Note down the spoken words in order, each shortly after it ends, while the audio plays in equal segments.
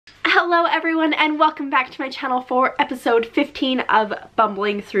Hello everyone and welcome back to my channel for episode 15 of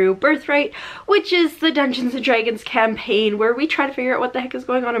Bumbling through Birthright, which is the Dungeons & Dragons campaign where we try to figure out what the heck is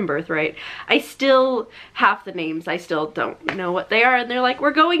going on in Birthright. Half the names I still don't know what they are, and they're like,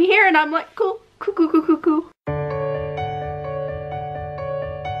 we're going here, and I'm like, cool.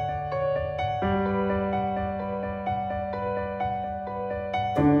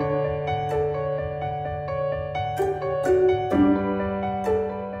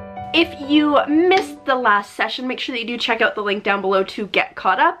 If you missed the last session, make sure that you do check out the link down below to get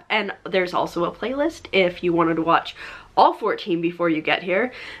caught up, and there's also a playlist if you wanted to watch all 14 before you get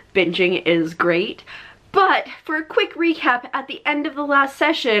here. Binging is great. But for a quick recap, at the end of the last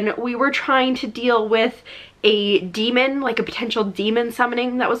session, we were trying to deal with a demon, like a potential demon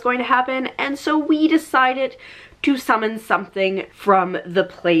summoning that was going to happen, and so we decided to summon something from the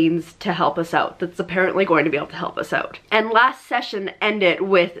plains to help us out that's apparently going to be able to help us out. And last session ended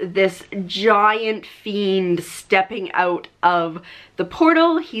with this giant fiend stepping out of the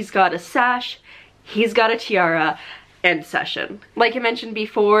portal. He's got a sash, he's got a tiara, end session. Like I mentioned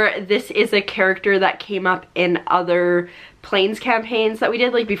before, this is a character that came up in other plains campaigns that we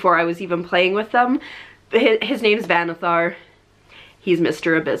did, like before I was even playing with them. His name's Vanathar. He's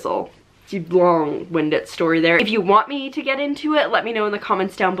Mr. Abyssal. Long-winded story there. If you want me to get into it, let me know in the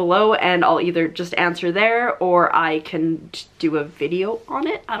comments down below and I'll either just answer there or I can do a video on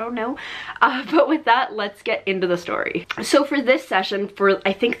it. I don't know. But with that, let's get into the story. So for this session, for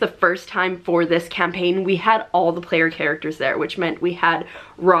I think the first time for this campaign, we had all the player characters there, which meant we had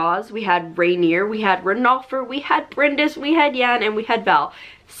Roz, we had Rainier, we had Renalfer, we had Brindis, we had Yan, and we had Val.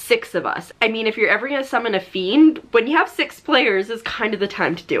 6 of us. I mean, if you're ever gonna summon a fiend, when you have 6 players is kind of the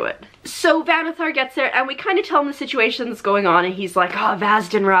time to do it. So Vanathar gets there and we kind of tell him the situation that's going on, and he's like, oh,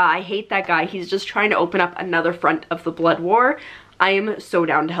 Vazdenra, I hate that guy. He's just trying to open up another front of the blood war. I am so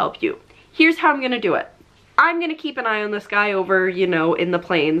down to help you. Here's how I'm gonna do it. I'm gonna keep an eye on this guy over, you know, in the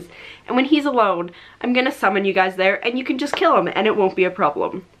plains, and when he's alone, I'm gonna summon you guys there and you can just kill him and it won't be a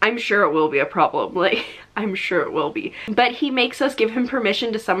problem. I'm sure it will be a problem, like, I'm sure it will be. But he makes us give him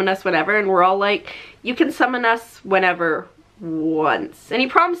permission to summon us whenever, and we're all like, you can summon us whenever, once. And he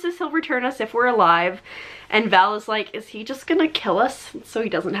promises he'll return us if we're alive, and Val is like, is he just gonna kill us so he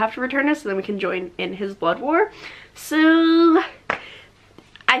doesn't have to return us so then we can join in his blood war? So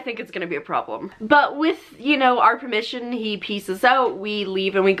I think it's gonna be a problem. But with, you know, our permission, he pieces out, we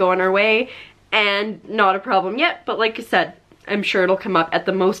leave and we go on our way, and not a problem yet, but like I said, I'm sure it'll come up at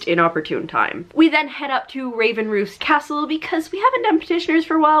the most inopportune time. We then head up to Ravenroost Castle because we haven't done petitioners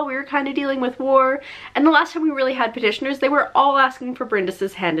for a while. We were kind of dealing with war, and the last time we really had petitioners, they were all asking for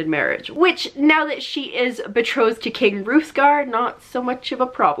Brindis's hand in marriage, which now that she is betrothed to King Ruthgar, not so much of a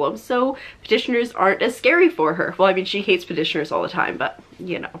problem. So petitioners aren't as scary for her. Well, I mean, she hates petitioners all the time, but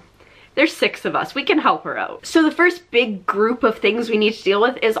you know. There's 6 of us. We can help her out. So the first big group of things we need to deal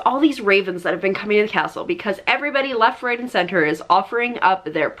with is all these ravens that have been coming to the castle, because everybody left, right, and center is offering up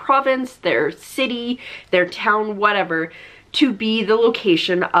their province, their city, their town, whatever, to be the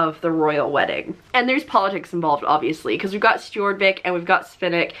location of the royal wedding. And there's politics involved, obviously, because we've got Stjordvik and we've got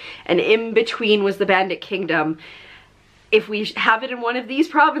Svinnik, and in between was the Bandit Kingdom. If we have it in one of these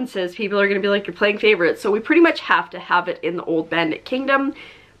provinces, people are going to be like, you're playing favorites. So we pretty much have to have it in the old Bandit Kingdom.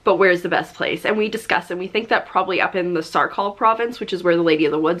 But where's the best place? And we discuss, and we think that probably up in the Sarkal province, which is where the Lady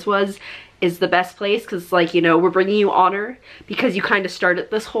of the Woods was, is the best place, because, like, you know, we're bringing you honor because you kind of started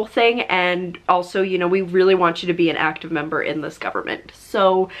this whole thing, and also, you know, we really want you to be an active member in this government.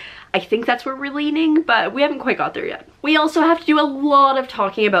 So I think that's where we're leaning, but we haven't quite got there yet. We also have to do a lot of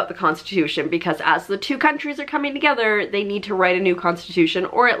talking about the constitution, because as the 2 countries are coming together, they need to write a new constitution,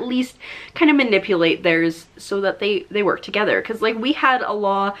 or at least kind of manipulate theirs so that they work together. Because, like, we had a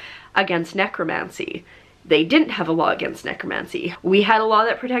law against necromancy. They didn't have a law against necromancy. We had a law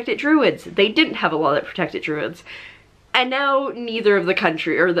that protected druids. They didn't have a law that protected druids. And now neither of the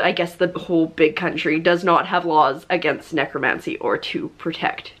country, or I guess the whole big country, does not have laws against necromancy or to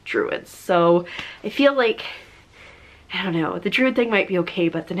protect druids. So I feel like, I don't know, the druid thing might be okay,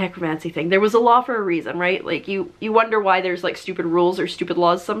 but the necromancy thing, there was a law for a reason, right? Like, you wonder why there's like stupid rules or stupid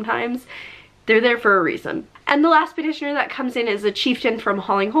laws sometimes. They're there for a reason. And the last petitioner that comes in is a chieftain from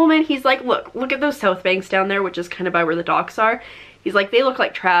Hollingholm. He's like, look at those south banks down there, which is kind of by where the docks are. He's like, they look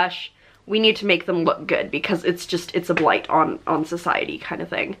like trash. We need to make them look good because it's a blight on society kind of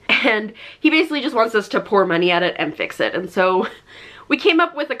thing. And he basically just wants us to pour money at it and fix it. And so we came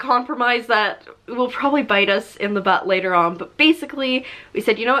up with a compromise that will probably bite us in the butt later on, but basically we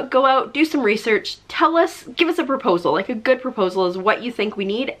said, you know what, go out, do some research, tell us, give us a proposal, like a good proposal is what you think we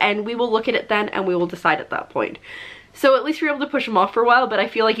need, and we will look at it then and we will decide at that point. So at least we were able to push him off for a while, but I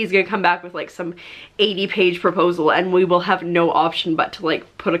feel like he's gonna come back with like some 80-page proposal and we will have no option but to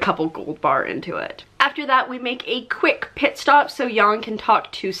like put a couple gold bar into it. After that, we make a quick pit stop so Jan can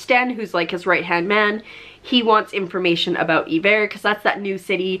talk to Sten, who's like his right-hand man. He wants information about Iver because that's that new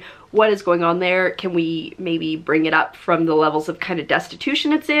city. What is going on there? Can we maybe bring it up from the levels of kind of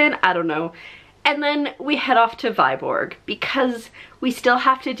destitution it's in? I don't know. And then we head off to Viborg because we still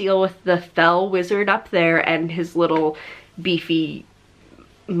have to deal with the fell wizard up there and his little beefy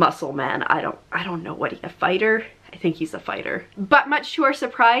muscle man. I don't know what a fighter. I think he's a fighter. But much to our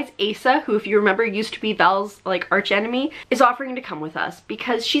surprise, Asa, who if you remember used to be Val's like arch enemy, is offering to come with us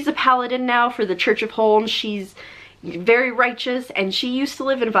because she's a paladin now for the Church of Holm. She's very righteous and she used to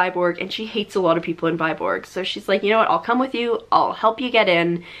live in Viborg and she hates a lot of people in Viborg. So she's like, you know what, I'll come with you, I'll help you get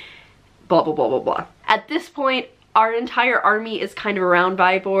in. Blah, blah, blah, blah, blah. At this point, our entire army is kind of around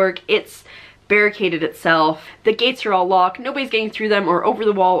Viborg. It's barricaded itself. The gates are all locked. Nobody's getting through them or over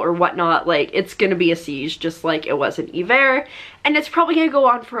the wall or whatnot. Like, it's gonna be a siege just like it was in Iver. And it's probably gonna go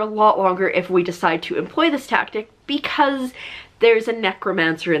on for a lot longer if we decide to employ this tactic because there's a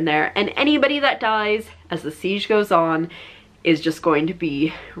necromancer in there. And anybody that dies as the siege goes on is just going to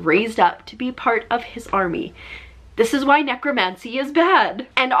be raised up to be part of his army. This is why necromancy is bad.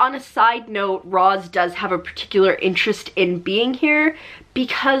 And on a side note, Roz does have a particular interest in being here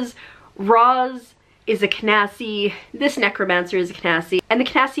because Roz is a Knassi, this necromancer is a Knassi, and the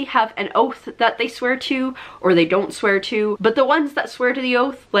Knassi have an oath that they swear to or they don't swear to, but the ones that swear to the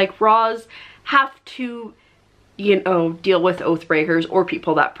oath, like Roz, have to, you know, deal with oath breakers or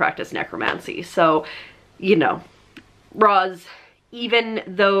people that practice necromancy. So, you know, Roz, even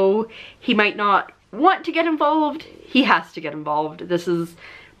though he might not want to get involved, he has to get involved. This is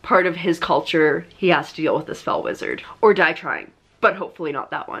part of his culture. He has to deal with this fell wizard or die trying, but hopefully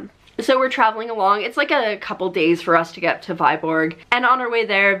not that one. So we're traveling along. It's like a couple days for us to get to Viborg, and on our way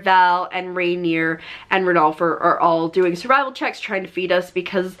there, Val and Rainier and Rodolfo are all doing survival checks trying to feed us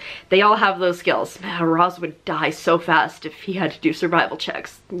because they all have those skills. Man, Roz would die so fast if he had to do survival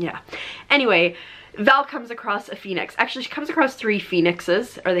checks. Yeah. Anyway, Val comes across a phoenix. Actually, she comes across 3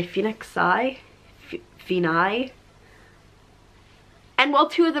 phoenixes. Are they phoenixi? Phoenix? And while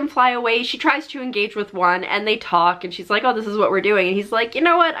 2 of them fly away, she tries to engage with one and they talk and she's like, oh, this is what we're doing. And he's like, you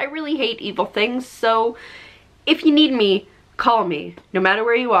know what? I really hate evil things. So if you need me, call me. No matter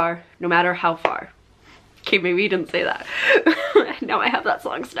where you are, no matter how far. Okay, maybe he didn't say that. Now I have that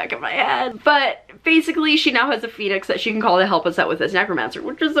song stuck in my head. But basically she now has a phoenix that she can call to help us out with this necromancer,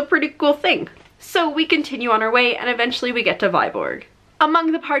 which is a pretty cool thing. So we continue on our way and eventually we get to Viborg.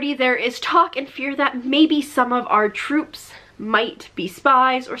 Among the party there is talk and fear that maybe some of our troops might be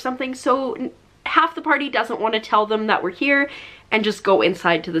spies or something, so half the party doesn't want to tell them that we're here and just go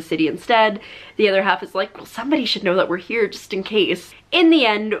inside to the city instead. The other half is like, well, somebody should know that we're here just in case. In the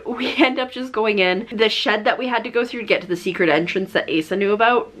end, we end up just going in. The shed that we had to go through to get to the secret entrance that Asa knew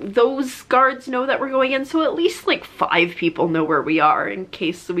about, those guards know that we're going in, so at least like 5 people know where we are in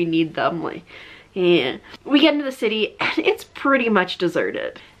case we need them. Like, yeah. We get into the city and it's pretty much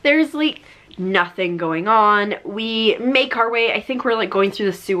deserted. There's like nothing going on. We make our way, I think we're like going through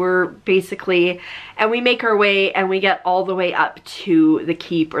the sewer basically, and we make our way and we get all the way up to the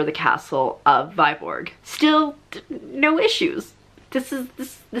keep or the castle of Viborg. Still no issues. This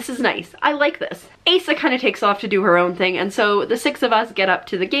is nice. I like this. Asa kind of takes off to do her own thing, and so the 6 of us get up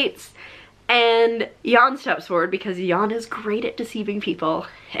to the gates and Jan steps forward because Jan is great at deceiving people,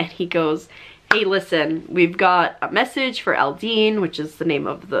 and he goes, hey, listen, we've got a message for Aldine, which is the name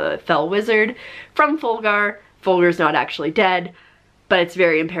of the fell wizard, from Fulgar. Fulgar's not actually dead, but it's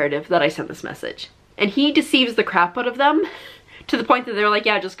very imperative that I send this message. And he deceives the crap out of them to the point that they're like,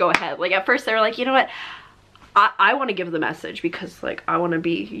 yeah, just go ahead. Like at first they were like, you know what? I want to give the message because like I want to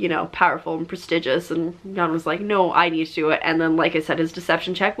be, you know, powerful and prestigious, and Jan was like, no, I need to do it. And then like I said, his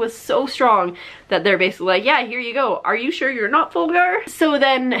deception check was so strong that they're basically like, yeah, here you go, are you sure you're not Fulgar? So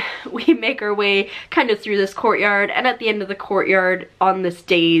then we make our way kind of through this courtyard, and at the end of the courtyard on this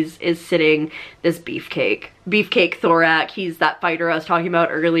dais is sitting this Beefcake Thorak. He's that fighter I was talking about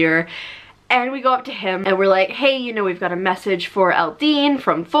earlier. And we go up to him and we're like, hey, you know, we've got a message for Aldine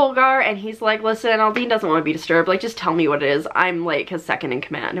from Fulgar. And he's like, listen, Aldine doesn't want to be disturbed. Like, just tell me what it is. I'm like his second in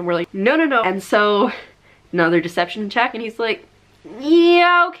command. And we're like, no, no, no. And so another deception check, and he's like,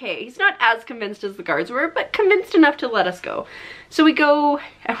 yeah, okay. He's not as convinced as the guards were, but convinced enough to let us go. So we go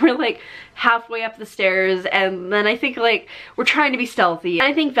and we're like halfway up the stairs, and then I think like we're trying to be stealthy. And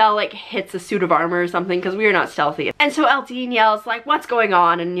I think Val like hits a suit of armor or something because we are not stealthy. And so Aldine yells like, what's going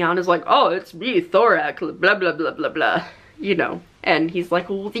on? And Jan is like, oh, it's me, Thorak, blah, blah, blah, blah, blah, you know. And he's like,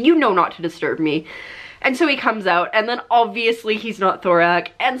 well, you know not to disturb me. And so he comes out, and then obviously he's not Thorak,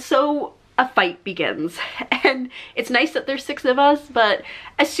 and so a fight begins. And it's nice that there's 6 of us, but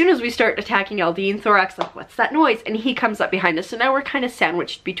as soon as we start attacking Aldine, Thorak's like, what's that noise? And he comes up behind us, so now we're kind of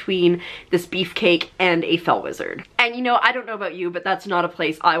sandwiched between this beefcake and a fell wizard. And you know, I don't know about you, but that's not a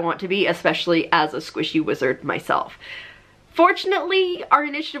place I want to be, especially as a squishy wizard myself. Fortunately, our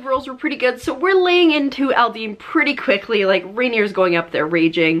initiative rolls were pretty good, so we're laying into Aldine pretty quickly. Like, Rainier's going up there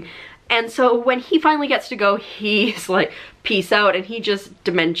raging. And so when he finally gets to go, he's like, peace out, and he just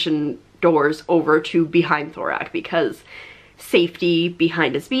dimension doors over to behind Thorak because safety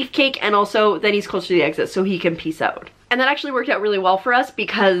behind his beefcake, and also then he's close to the exit so he can peace out. And that actually worked out really well for us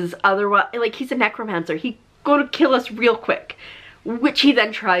because otherwise, like, he's a necromancer. He's gonna kill us real quick, which he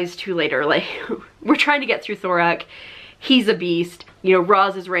then tries to later. Like, we're trying to get through Thorak. He's a beast. You know,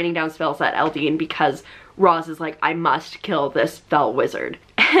 Roz is raining down spells at Aldine because Roz is like, I must kill this fell wizard.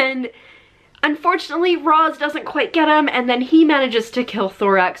 And unfortunately, Roz doesn't quite get him, and then he manages to kill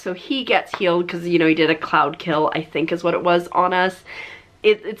Thorak, so he gets healed because, you know, he did a cloud kill, I think is what it was, on us.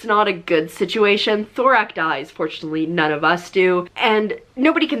 It's not a good situation. Thorak dies, fortunately none of us do, and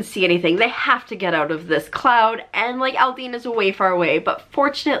nobody can see anything. They have to get out of this cloud, and like Aldine is way far away, but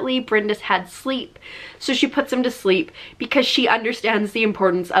fortunately Brindis had sleep, so she puts him to sleep because she understands the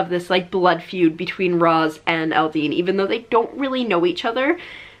importance of this like blood feud between Roz and Aldine, even though they don't really know each other.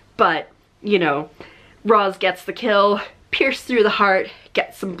 But, you know, Roz gets the kill, pierced through the heart,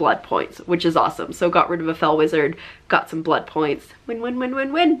 gets some blood points, which is awesome. So got rid of a fell wizard, got some blood points. Win, win, win,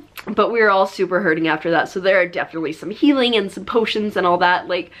 win, win. But we were all super hurting after that, so there are definitely some healing and some potions and all that.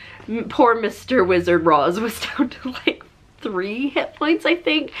 Like, poor Mr. Wizard Roz was down to like 3 hit points, I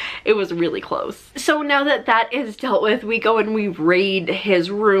think. It was really close. So now that that is dealt with, we go and we raid his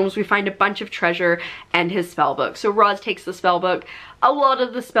rooms. We find a bunch of treasure and his spell book. So Roz takes the spell book. A lot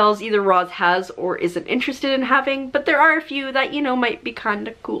of the spells either Roz has or isn't interested in having, but there are a few that, you know, might be kind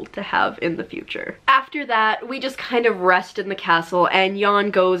of cool to have in the future. After that, we just kind of rest in the castle, and Jan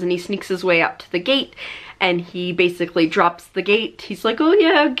goes and he sneaks his way up to the gate, and he basically drops the gate. He's like, oh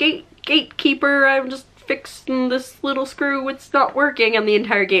yeah, gatekeeper, I'm just fixing this little screw, it's not working, and the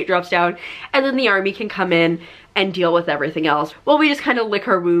entire gate drops down, and then the army can come in and deal with everything else. Well, we just kind of lick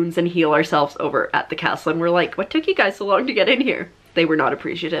our wounds and heal ourselves over at the castle, and we're like, what took you guys so long to get in here? They were not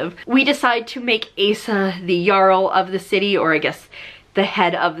appreciative. We decide to make Asa the Jarl of the city, or I guess the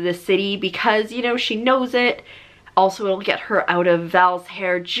head of the city, because, you know, she knows it. Also, it'll get her out of Val's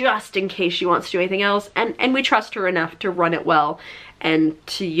hair just in case she wants to do anything else, and we trust her enough to run it well and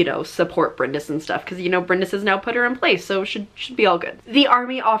to, you know, support Brindis and stuff, because, you know, Brindis has now put her in place, so should be all good. The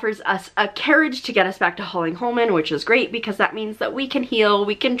army offers us a carriage to get us back to Hollingholmen, which is great because that means that we can heal,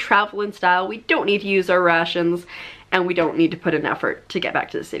 we can travel in style, we don't need to use our rations, and we don't need to put an effort to get back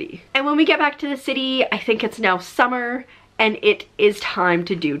to the city. And when we get back to the city, I think it's now summer, and it is time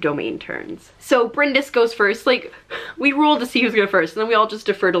to do domain turns. So Brindis goes first. Like, we ruled to see who's going first, and then we all just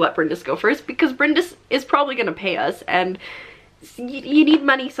defer to let Brindis go first because Brindis is probably going to pay us, and you need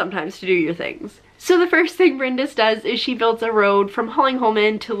money sometimes to do your things. So the first thing Brindis does is she builds a road from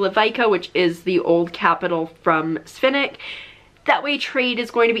Hollingholmen to Levica, which is the old capital from Svinnick. That way trade is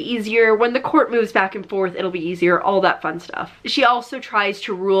going to be easier. When the court moves back and forth, it'll be easier, all that fun stuff. She also tries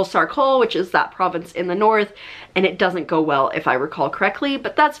to rule Sarkol, which is that province in the north, and it doesn't go well if I recall correctly,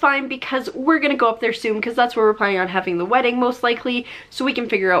 but that's fine because we're gonna go up there soon because that's where we're planning on having the wedding most likely, so we can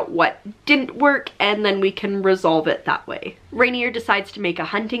figure out what didn't work and then we can resolve it that way. Rainier decides to make a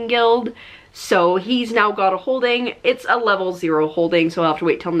hunting guild. So he's now got a holding. It's a level 0 holding, so I'll have to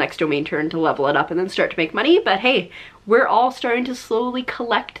wait till next domain turn to level it up and then start to make money. But hey, we're all starting to slowly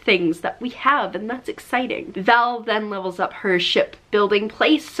collect things that we have, and that's exciting. Val then levels up her shipbuilding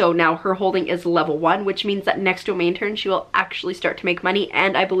place, so now her holding is level 1, which means that next domain turn she will actually start to make money,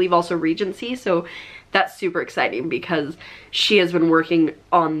 and I believe also Regency, so that's super exciting because she has been working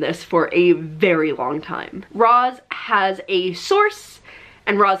on this for a very long time. Roz has a source,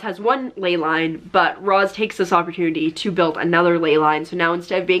 and Roz has one ley line, but Roz takes this opportunity to build another ley line. So now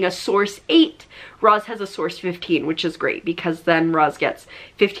instead of being a source 8, Roz has a source 15, which is great because then Roz gets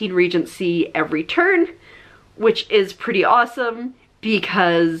 15 Regency every turn, which is pretty awesome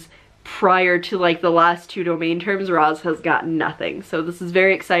because prior to like the last 2 domain terms, Roz has gotten nothing. So this is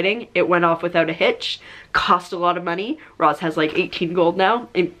very exciting. It went off without a hitch, cost a lot of money. Roz has like 18 gold now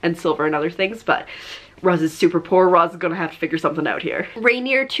and silver and other things, but Roz is super poor. Roz is gonna have to figure something out here.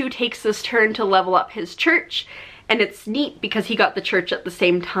 Rainier too takes this turn to level up his church, and it's neat because he got the church at the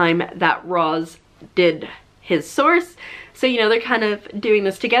same time that Roz did his source. So, you know, they're kind of doing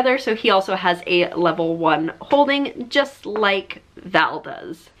this together. So he also has a level 1 holding, just like Val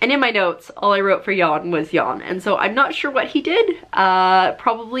does. And in my notes, all I wrote for Jan was Jan. And so I'm not sure what he did.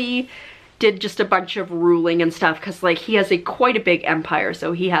 Probably did just a bunch of ruling and stuff, because like he has quite a big empire,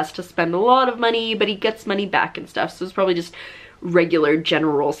 so he has to spend a lot of money, but he gets money back and stuff. So it's probably just regular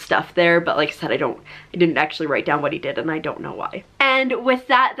general stuff there, but like I said, I didn't actually write down what he did, and I don't know why. And with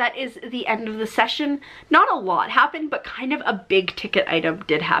that, that is the end of the session. Not a lot happened, but kind of a big ticket item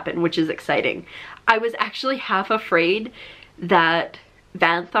did happen, which is exciting. I was actually half afraid that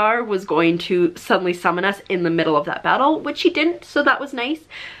Vanthar was going to suddenly summon us in the middle of that battle, which he didn't, so that was nice.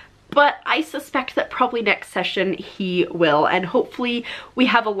 But I suspect that probably next session he will, and hopefully we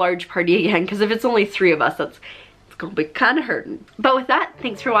have a large party again, because if it's only 3 of us, it's gonna be kind of hurting. But with that,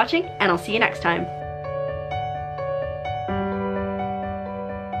 thanks for watching, and I'll see you next time.